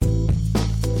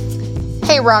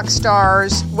Hey, rock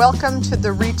stars. Welcome to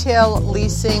the Retail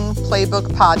Leasing Playbook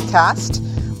podcast,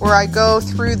 where I go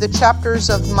through the chapters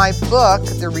of my book,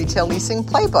 The Retail Leasing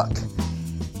Playbook.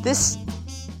 This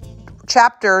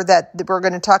chapter that we're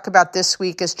going to talk about this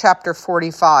week is chapter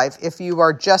 45. If you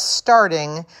are just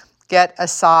starting, get a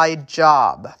side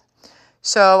job.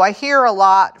 So I hear a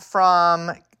lot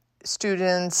from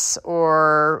students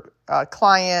or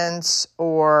clients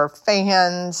or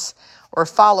fans or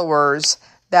followers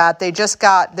that they just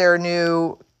got their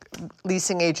new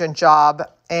leasing agent job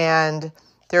and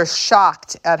they're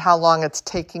shocked at how long it's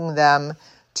taking them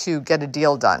to get a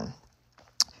deal done.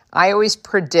 I always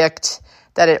predict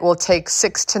that it will take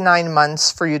 6 to 9 months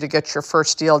for you to get your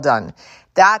first deal done.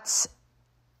 That's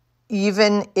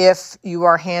even if you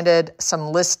are handed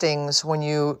some listings when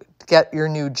you get your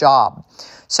new job.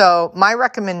 So my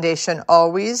recommendation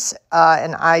always,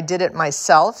 and I did it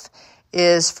myself,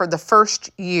 is for the first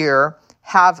year,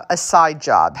 have a side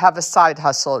job, have a side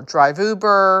hustle, drive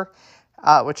Uber,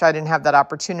 which I didn't have that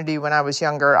opportunity when I was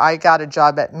younger. I got a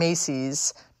job at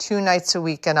Macy's 2 nights a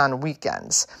week and on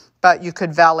weekends. But you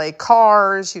could valet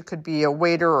cars, you could be a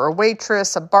waiter or a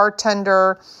waitress, a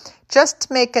bartender, just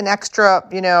to make an extra,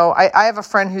 I have a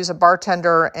friend who's a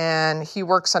bartender and he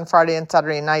works on Friday and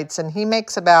Saturday nights and he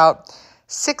makes about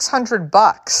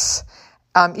 $600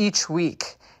 each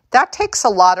week. That takes a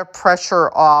lot of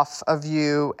pressure off of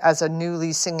you as a new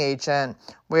leasing agent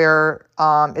where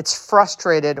it's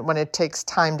frustrated when it takes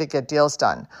time to get deals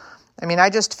done. I mean, I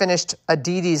just finished a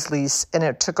dd's lease and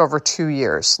it took over 2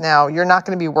 years. Now, you're not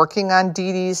going to be working on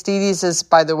dd's. dd's is,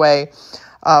 by the way,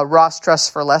 Ross Dress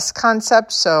for Less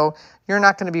concept. So you're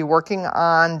not going to be working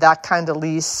on that kind of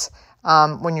lease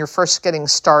when you're first getting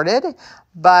started.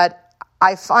 But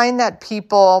I find that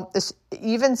people,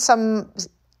 even some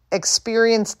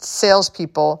experienced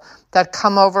salespeople that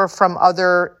come over from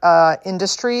other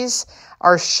industries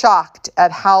are shocked at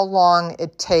how long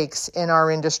it takes in our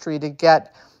industry to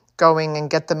get going and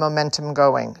get the momentum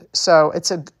going. So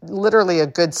it's literally a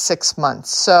good 6 months.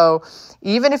 So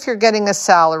even if you're getting a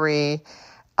salary,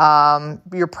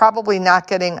 you're probably not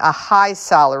getting a high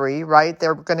salary, right?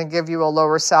 They're going to give you a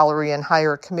lower salary and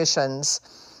higher commissions.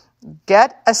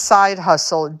 Get a side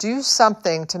hustle, do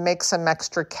something to make some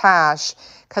extra cash,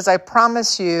 because I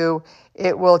promise you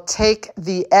it will take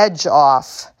the edge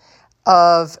off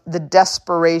of the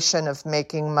desperation of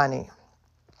making money.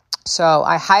 So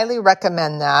I highly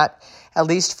recommend that, at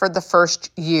least for the first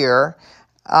year.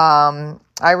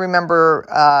 I remember,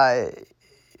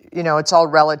 it's all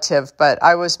relative, but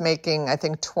I was making, I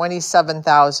think,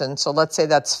 $27,000. So let's say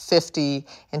that's 50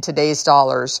 in today's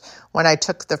dollars when I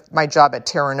took my job at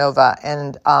Terra Nova,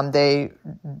 and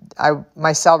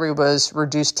my salary was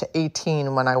reduced to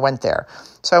 18 when I went there.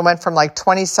 So I went from like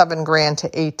 27 grand to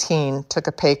 18, took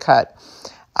a pay cut.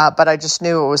 But I just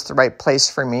knew it was the right place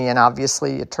for me, and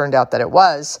obviously it turned out that it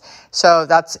was. So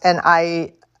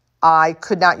I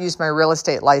could not use my real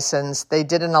estate license. They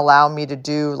didn't allow me to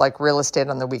do like real estate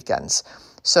on the weekends.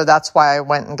 So that's why I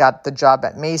went and got the job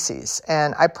at Macy's.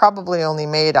 And I probably only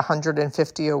made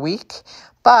 $150 a week,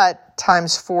 but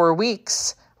times 4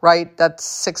 weeks, right? That's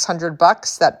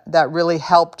 $600. That really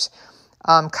helped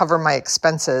cover my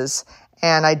expenses.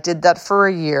 And I did that for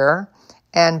a year.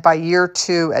 And by year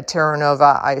 2 at Terra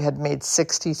Nova, I had made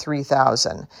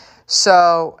 $63,000.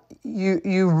 So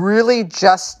you really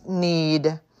just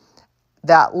need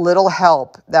that little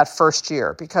help that first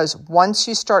year, because once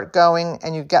you start going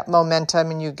and you get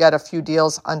momentum and you get a few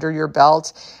deals under your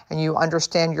belt and you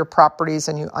understand your properties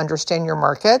and you understand your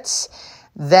markets,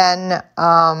 then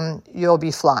you'll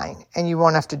be flying and you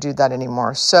won't have to do that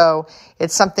anymore. So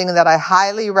it's something that I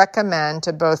highly recommend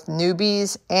to both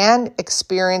newbies and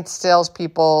experienced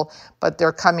salespeople, but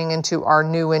they're coming into our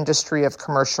new industry of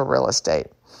commercial real estate.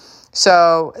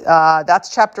 So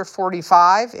that's chapter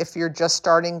 45. If you're just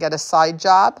starting, get a side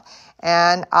job.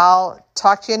 And I'll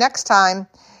talk to you next time.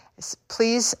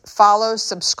 Please follow,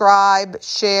 subscribe,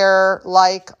 share,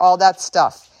 like, all that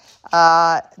stuff.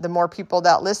 The more people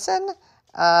that listen,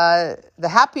 the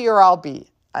happier I'll be,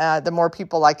 the more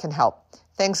people I can help.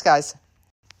 Thanks, guys.